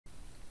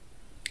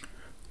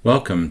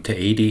Welcome to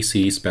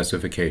ADC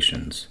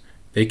specifications.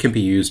 They can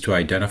be used to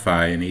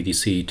identify an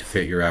ADC to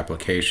fit your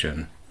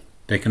application.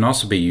 They can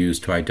also be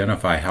used to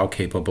identify how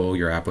capable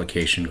your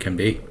application can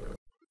be.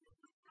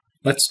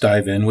 Let's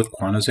dive in with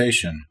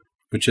quantization,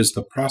 which is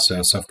the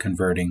process of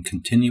converting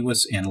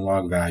continuous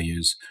analog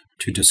values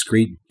to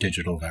discrete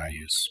digital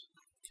values.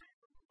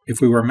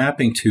 If we were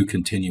mapping two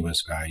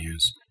continuous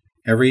values,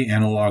 every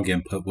analog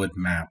input would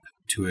map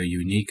to a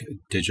unique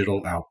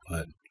digital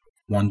output,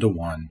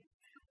 1-to-1,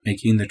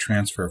 making the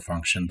transfer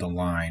function the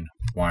line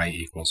y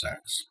equals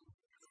x.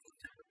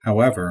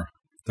 However,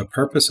 the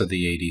purpose of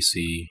the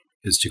ADC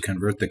is to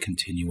convert the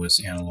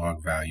continuous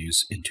analog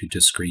values into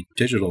discrete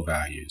digital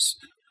values,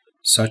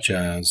 such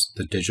as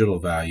the digital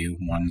value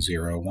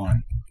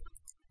 101.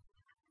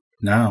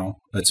 Now,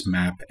 let's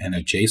map an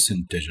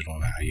adjacent digital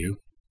value.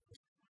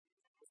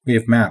 We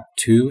have mapped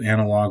two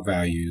analog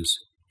values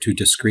to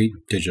discrete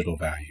digital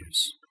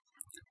values.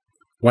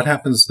 What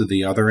happens to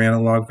the other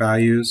analog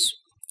values?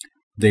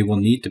 They will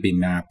need to be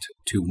mapped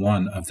to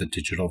one of the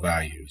digital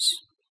values.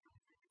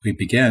 We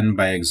begin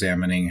by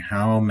examining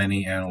how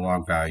many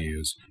analog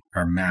values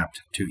are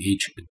mapped to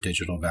each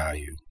digital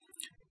value,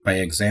 by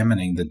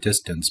examining the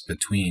distance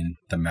between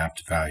the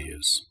mapped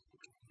values.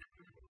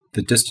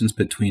 The distance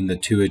between the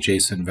two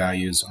adjacent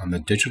values on the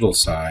digital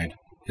side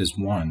is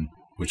 1,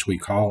 which we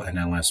call an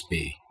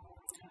LSB.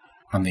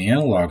 On the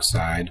analog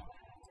side,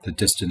 the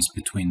distance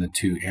between the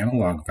two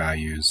analog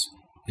values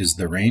is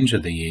the range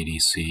of the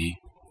ADC,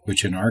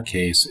 which in our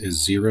case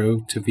is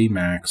 0 to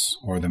Vmax,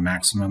 or the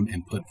maximum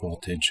input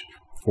voltage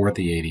for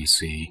the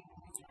ADC,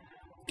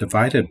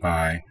 divided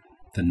by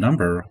the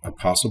number of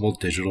possible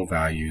digital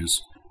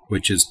values,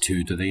 which is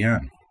 2 to the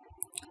n.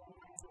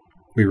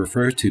 We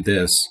refer to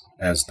this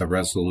as the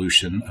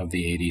resolution of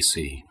the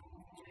ADC.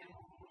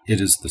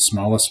 It is the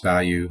smallest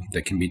value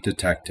that can be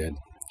detected.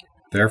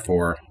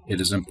 Therefore,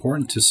 it is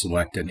important to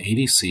select an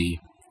ADC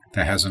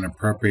that has an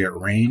appropriate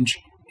range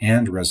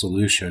and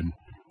resolution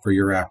for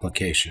your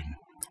application,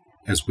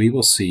 as we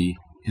will see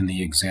in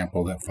the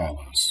example that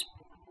follows.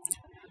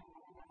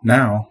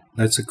 Now,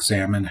 let's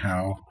examine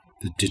how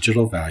the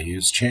digital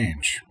values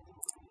change.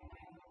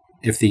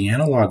 If the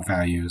analog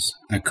values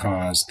that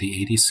cause the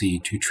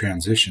ADC to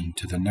transition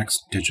to the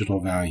next digital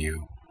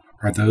value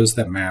are those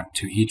that map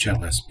to each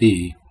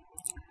LSB,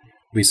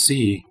 we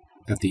see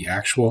that the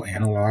actual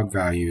analog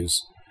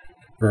values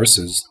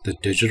versus the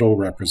digital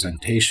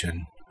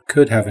representation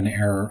could have an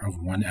error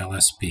of 1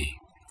 LSB.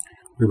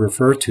 We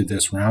refer to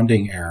this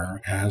rounding error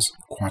as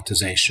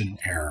quantization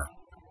error.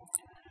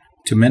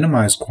 To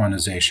minimize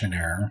quantization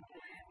error,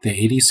 the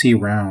ADC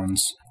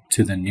rounds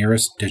to the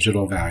nearest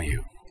digital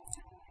value,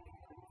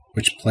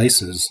 which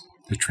places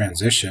the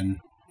transition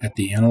at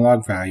the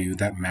analog value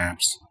that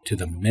maps to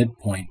the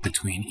midpoint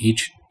between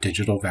each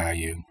digital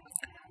value,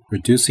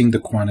 reducing the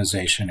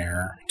quantization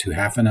error to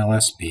half an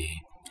LSB,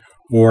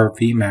 or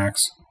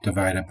Vmax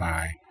divided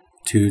by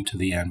 2 to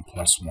the n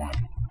plus 1.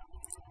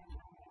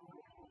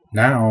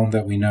 Now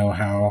that we know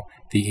how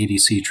the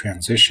ADC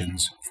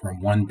transitions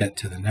from one bit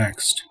to the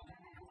next,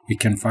 we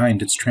can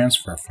find its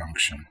transfer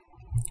function.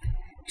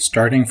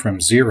 Starting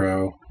from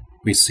 0,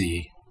 we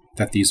see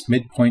that these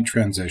midpoint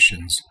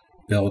transitions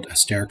build a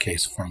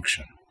staircase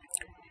function.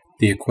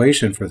 The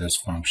equation for this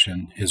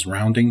function is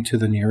rounding to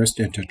the nearest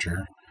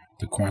integer,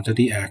 the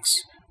quantity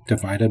x,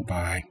 divided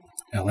by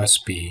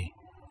LSB,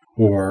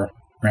 or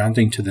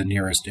rounding to the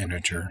nearest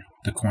integer,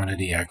 the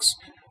quantity x,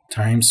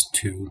 times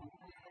 2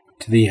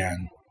 to the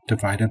n,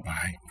 divided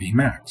by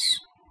Vmax.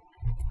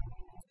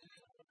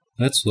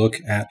 Let's look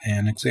at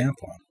an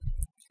example.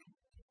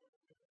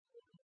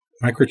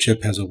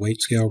 Microchip has a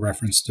weight scale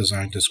reference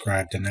design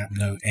described in App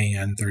Note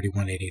AN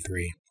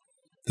 3183.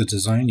 The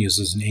design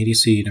uses an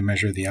ADC to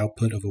measure the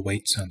output of a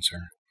weight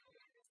sensor.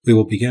 We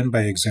will begin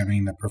by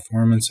examining the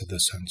performance of the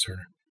sensor.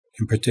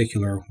 In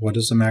particular, what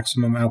is the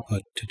maximum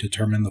output to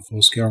determine the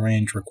full-scale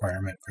range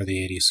requirement for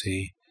the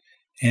ADC,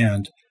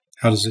 and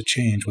how does it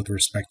change with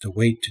respect to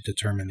weight to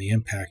determine the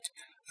impact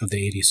of the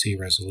ADC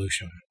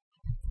resolution.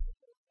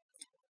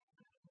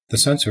 The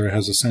sensor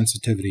has a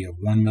sensitivity of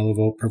 1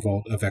 mV per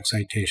volt of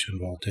excitation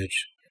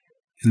voltage,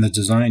 and the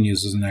design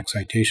uses an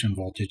excitation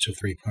voltage of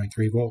 3.3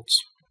 volts.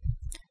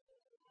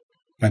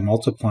 By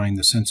multiplying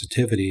the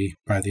sensitivity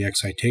by the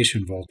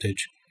excitation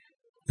voltage,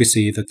 we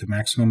see that the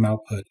maximum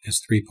output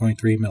is 3.3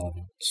 mV.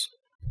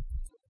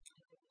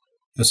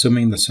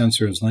 Assuming the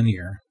sensor is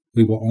linear,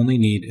 we will only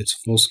need its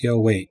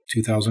full-scale weight,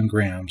 2,000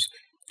 grams,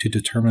 to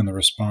determine the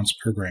response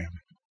per gram.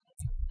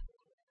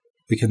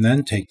 We can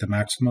then take the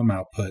maximum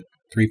output,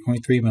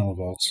 3.3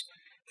 mV,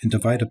 and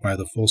divide it by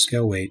the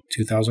full-scale weight,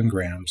 2,000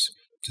 grams,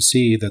 to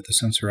see that the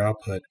sensor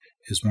output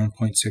is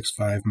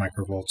 1.65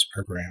 microvolts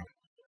per gram.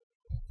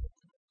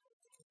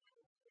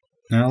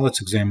 Now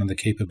let's examine the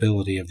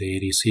capability of the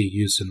ADC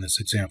used in this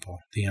example,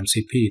 the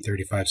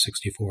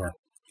MCP3564.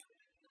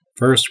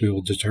 First, we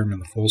will determine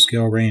the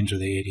full-scale range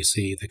of the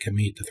ADC that can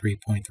meet the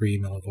 3.3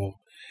 mV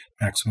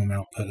maximum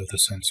output of the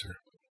sensor.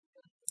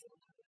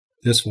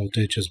 This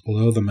voltage is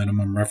below the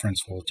minimum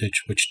reference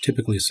voltage, which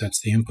typically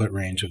sets the input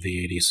range of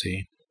the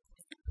ADC.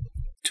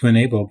 To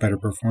enable better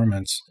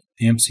performance,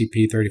 the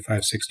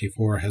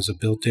MCP3564 has a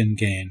built-in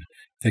gain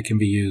that can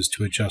be used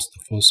to adjust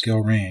the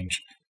full-scale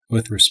range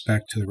with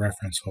respect to the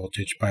reference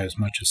voltage by as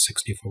much as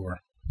 64.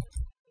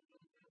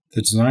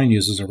 The design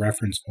uses a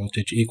reference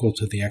voltage equal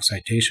to the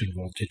excitation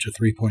voltage of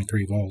 3.3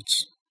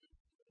 volts.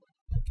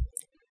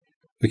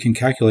 We can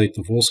calculate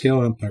the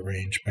full-scale input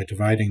range by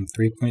dividing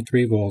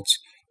 3.3 volts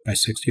by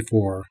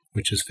 64,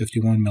 which is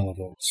 51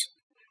 millivolts.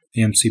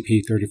 The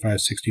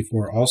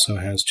MCP3564 also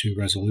has two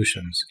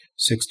resolutions,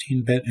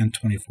 16-bit and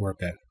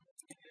 24-bit.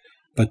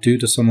 But due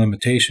to some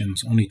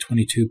limitations, only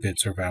 22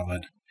 bits are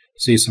valid.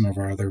 See some of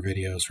our other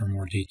videos for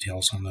more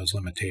details on those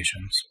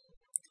limitations.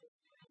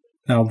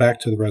 Now back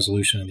to the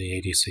resolution of the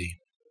ADC.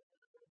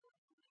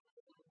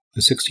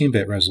 The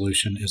 16-bit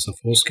resolution is the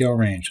full-scale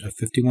range of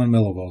 51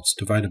 millivolts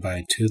divided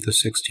by 2 to the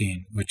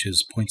 16, which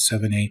is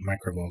 0.78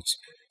 microvolts.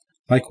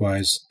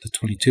 Likewise, the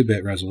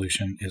 22-bit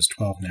resolution is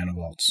 12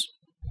 nanovolts.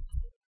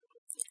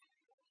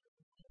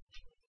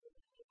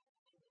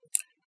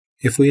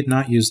 If we had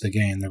not used the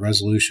gain, the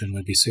resolution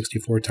would be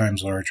 64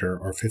 times larger,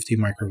 or 50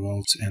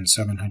 microvolts and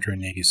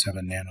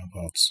 787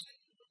 nanovolts.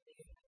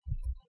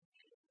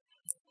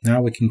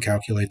 Now we can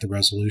calculate the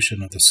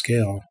resolution of the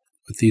scale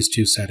with these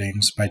two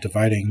settings by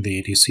dividing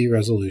the ADC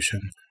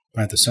resolution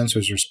by the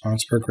sensor's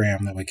response per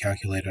gram that we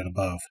calculated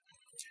above.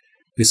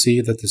 We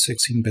see that the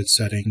 16-bit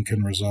setting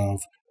can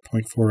resolve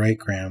 0.48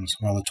 grams,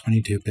 while the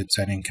 22-bit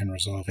setting can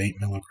resolve 8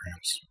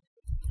 milligrams.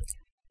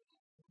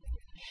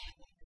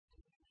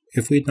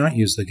 If we had not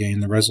used the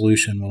gain, the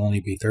resolution will only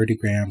be 30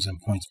 grams and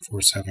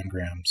 0.47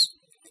 grams.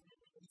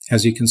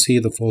 As you can see,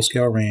 the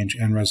full-scale range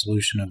and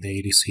resolution of the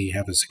ADC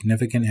have a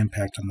significant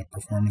impact on the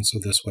performance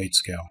of this weight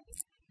scale.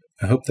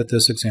 I hope that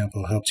this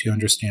example helps you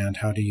understand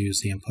how to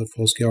use the input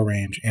full-scale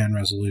range and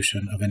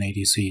resolution of an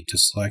ADC to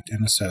select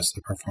and assess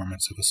the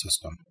performance of a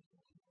system.